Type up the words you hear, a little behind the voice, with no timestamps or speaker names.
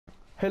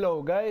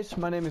Hello guys,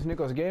 my name is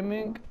Nikos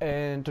Gaming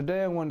and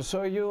today I want to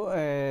show you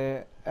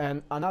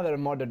another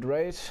modded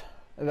race.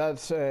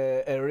 That's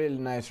a really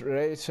nice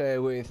race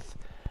with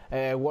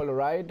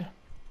Wallride.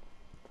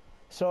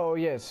 So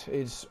yes,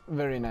 it's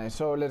very nice,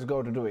 so let's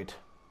go to do it.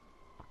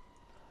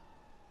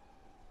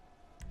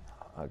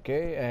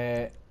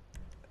 Okay,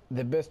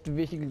 the best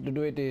vehicle to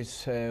do it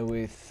is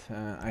with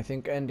I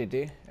think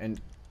Entity, and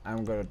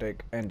I'm gonna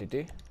take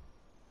Entity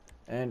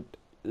and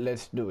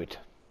let's do it.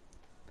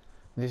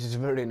 This is a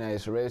very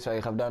nice race. I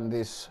have done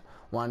this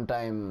one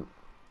time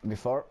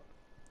before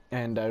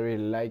and I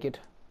really like it.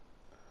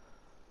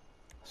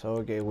 So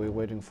okay, we're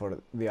waiting for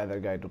the other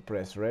guy to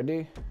press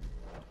ready.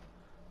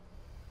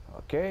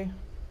 Okay.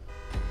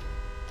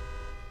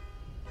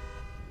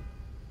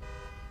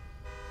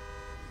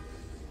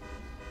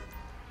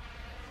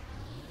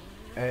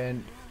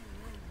 And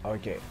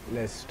okay,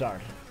 let's start.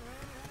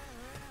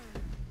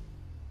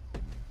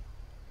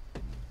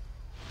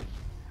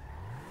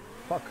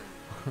 Fuck.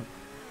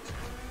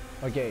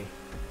 Okay,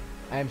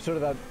 I'm sure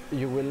that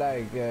you will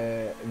like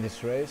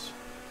this race.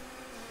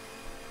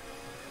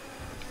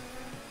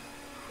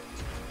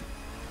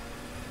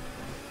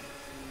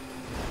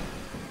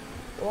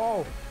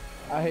 Oh,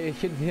 I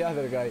hit the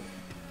other guy.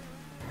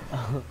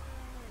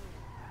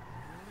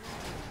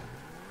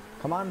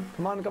 Come on,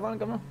 come on, come on,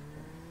 come on.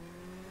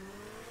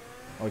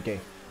 Okay.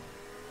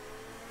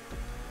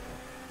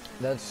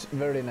 That's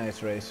very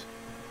nice race.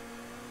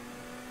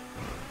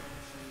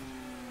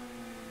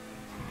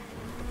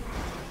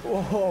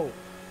 Whoa!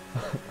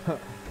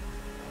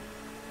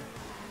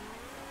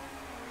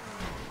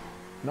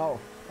 No.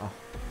 Oh,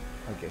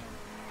 okay.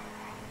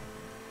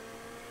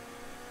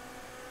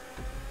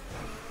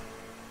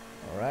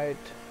 All right.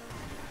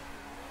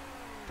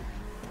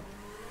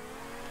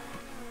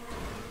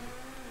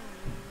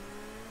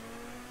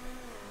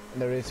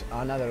 There is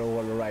another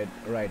wall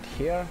right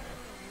here.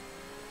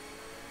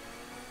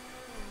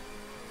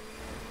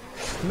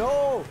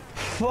 No!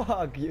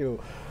 Fuck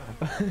you!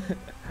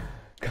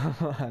 Come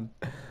on.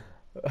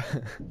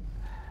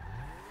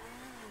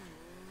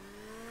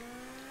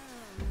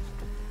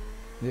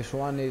 This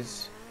one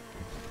is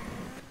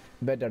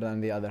better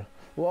than the other.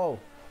 Whoa!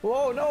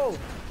 Whoa! No!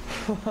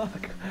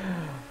 Fuck!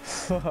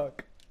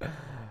 Fuck!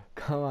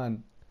 Come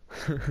on.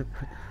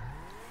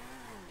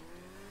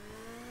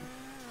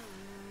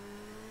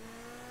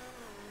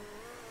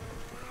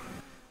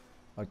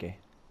 Okay,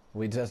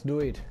 we just do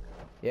it.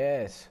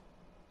 Yes,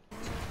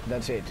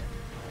 that's it.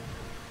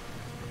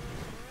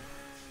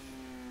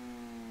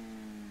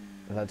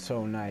 That's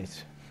so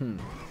nice.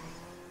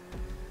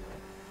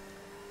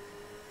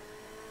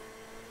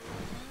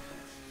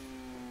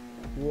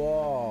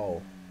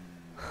 Whoa.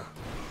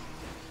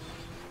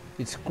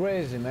 It's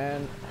crazy,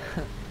 man.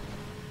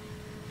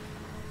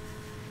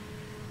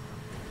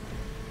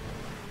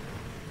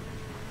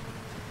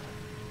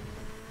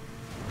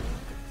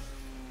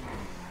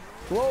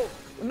 Whoa,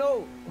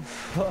 no,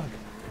 fuck.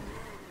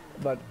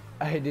 But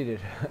I did it.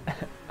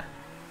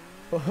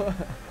 Oh.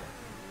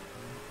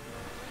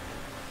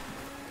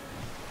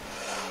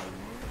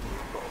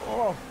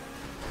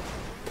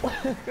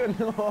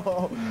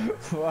 No,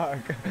 fuck.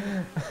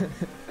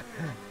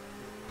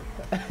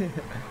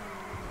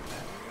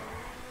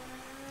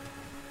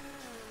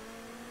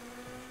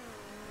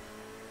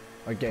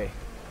 Okay,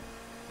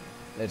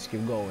 let's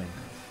keep going.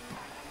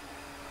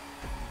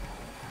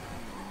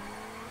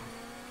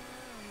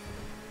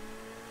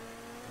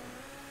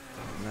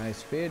 Nice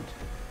speed.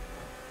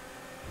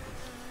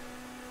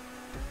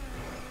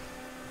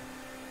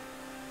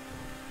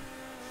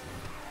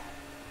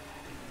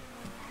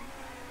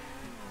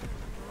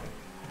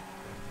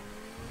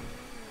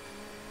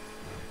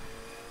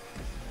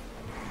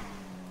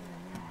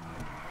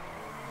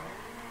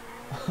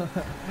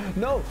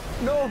 No,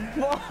 no,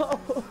 wow.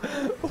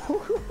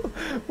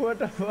 What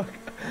the fuck?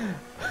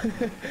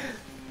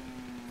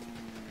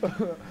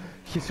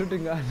 He's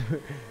shooting at me.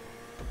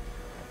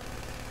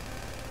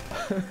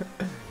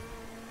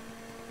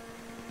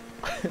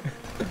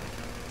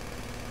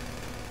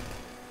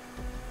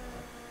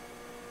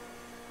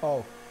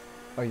 Oh,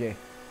 okay.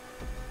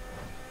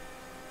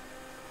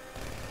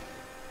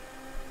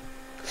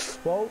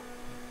 Whoa.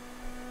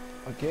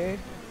 Okay.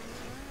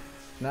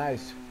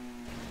 Nice.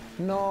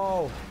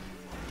 No.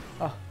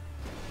 Ah,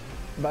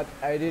 but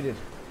I did it.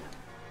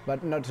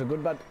 But not so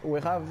good. But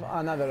we have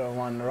another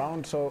one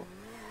round, so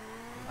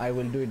I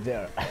will do it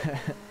there.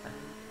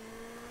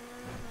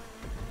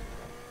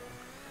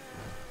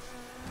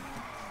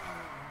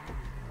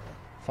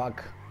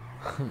 Fuck.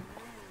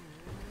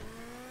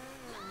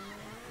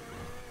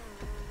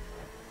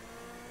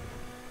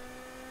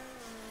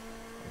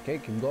 Okay,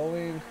 keep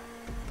going.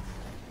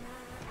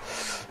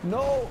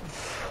 No!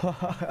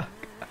 Fuck.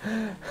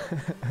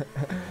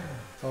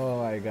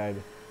 Oh my god.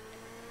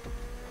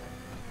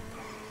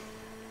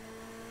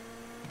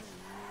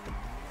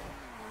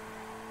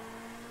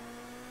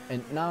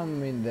 And now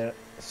I'm in the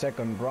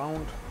second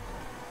round.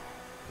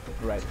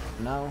 Right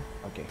now,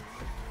 okay.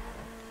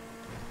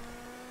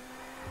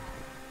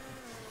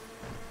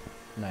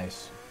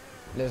 Nice.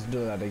 Let's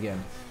do that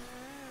again.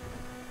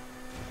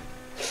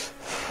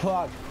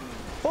 Fuck.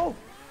 Oh,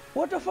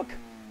 what the fuck?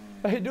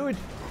 I do it.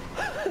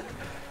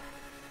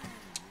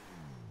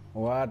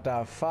 What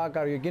the fuck,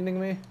 are you kidding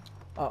me?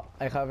 Oh,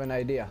 I have an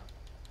idea.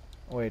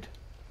 Wait.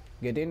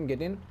 Get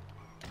in.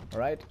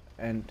 Right,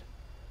 and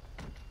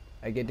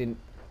I get in.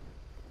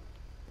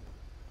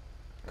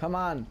 Come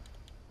on,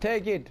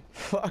 take it.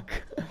 Fuck.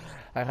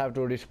 I have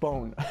to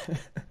respawn.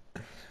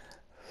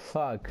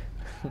 Fuck.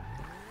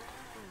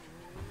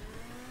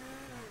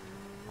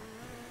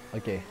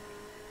 Okay.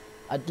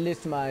 At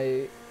least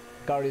my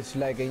car is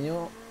like a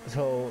new,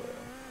 so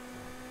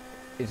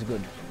it's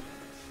good.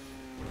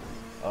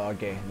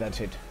 Okay,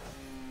 that's it.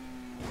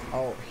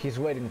 Oh, he's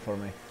waiting for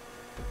me.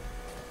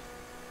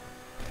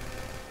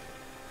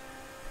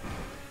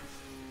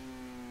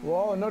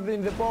 Whoa, not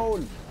in the pole.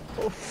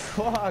 Oh,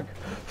 fuck.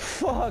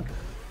 Fuck.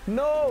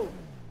 No.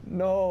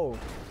 No.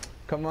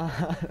 Come on.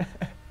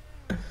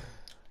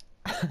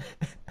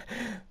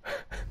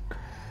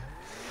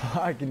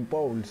 Fucking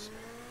poles.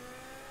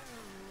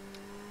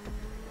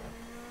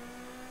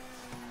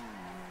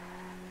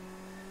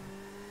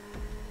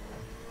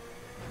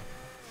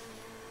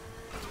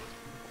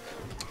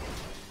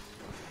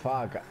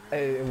 Fuck,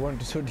 I want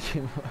to shoot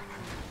him,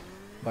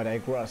 but I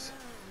cross.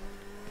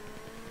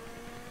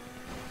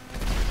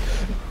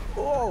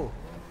 Whoa!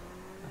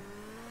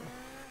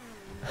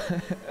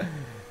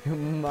 You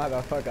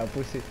motherfucker,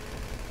 pussy.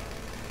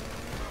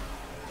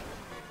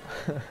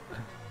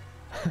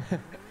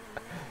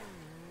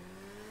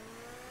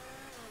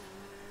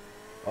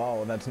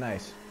 Oh, that's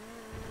nice.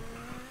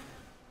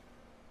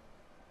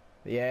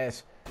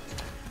 Yes.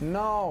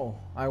 No!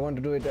 I want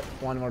to do it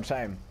one more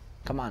time.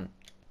 Come on.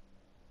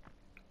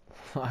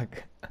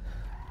 Fuck.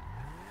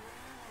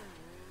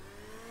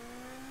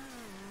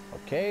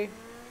 Okay.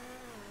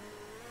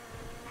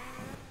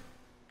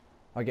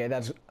 Okay,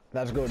 that's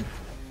good.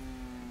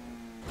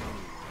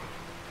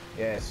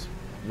 Yes,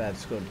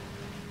 that's good.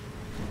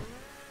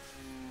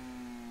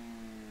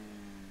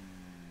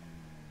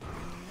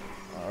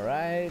 All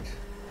right.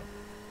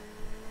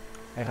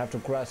 I have to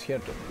cross here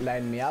to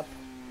line me up.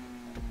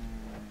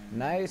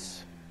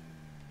 Nice.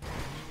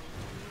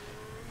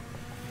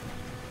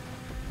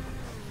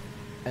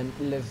 And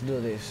let's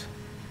do this.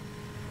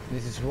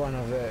 This is one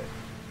of the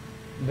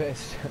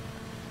best.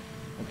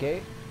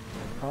 Okay,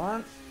 come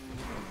on.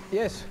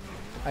 Yes,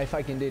 I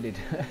fucking did it.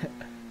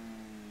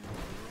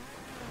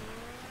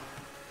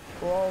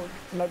 Oh,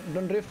 no,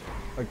 don't drift.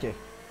 Okay.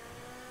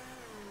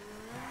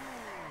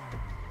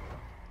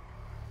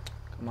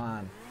 Come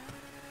on.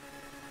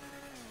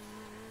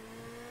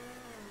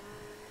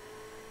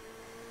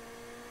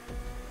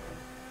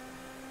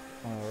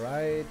 All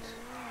right.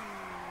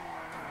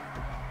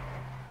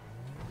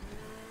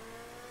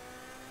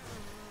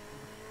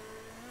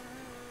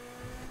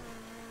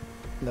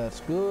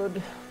 That's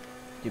good.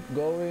 Keep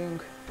going.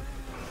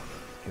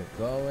 Keep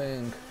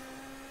going.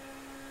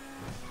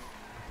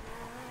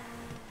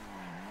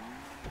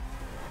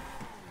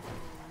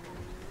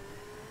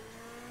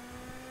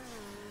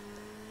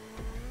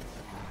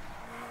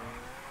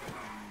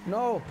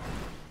 No!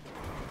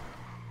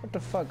 What the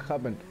fuck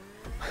happened?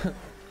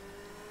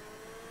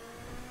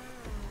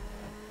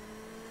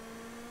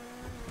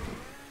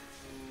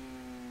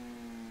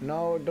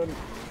 No, don't.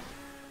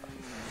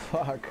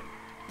 Fuck.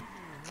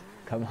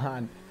 Come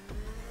on.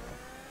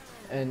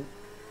 And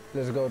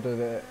let's go to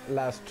the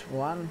last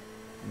one,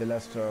 the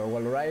last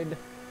Wallride.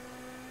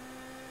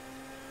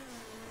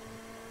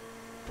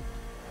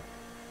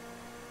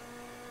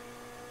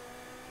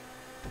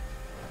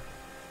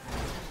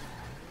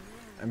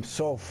 I'm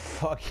so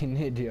fucking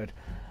idiot.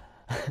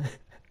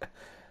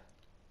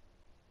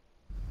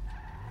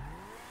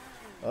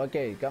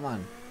 Okay, come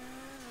on.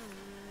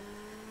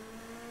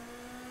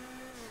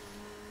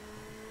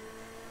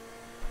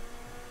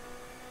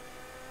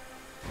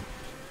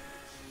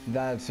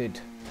 That's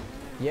it.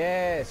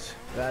 Yes,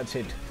 that's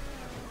it.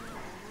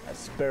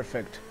 That's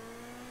perfect.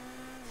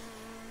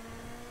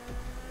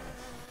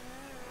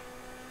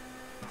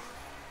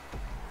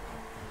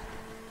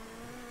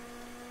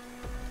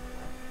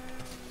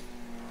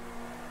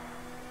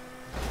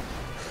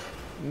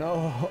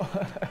 No.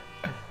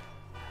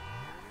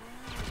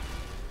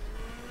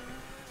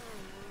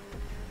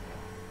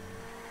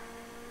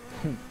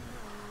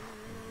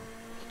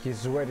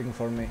 He's waiting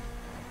for me,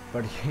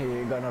 but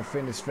he gonna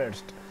finish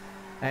first.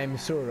 I'm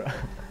sure.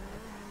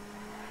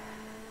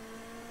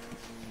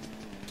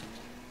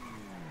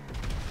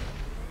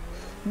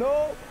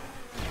 No!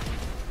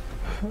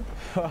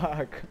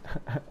 Fuck.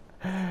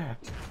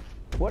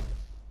 What?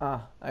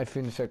 Ah, I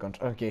finished second.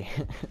 Okay.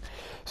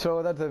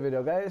 So that's the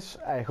video, guys.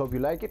 I hope you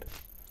like it.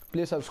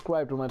 Please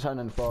subscribe to my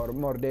channel for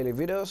more daily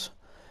videos.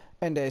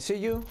 And I see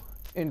you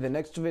in the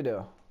next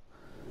video.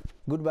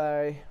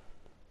 Goodbye.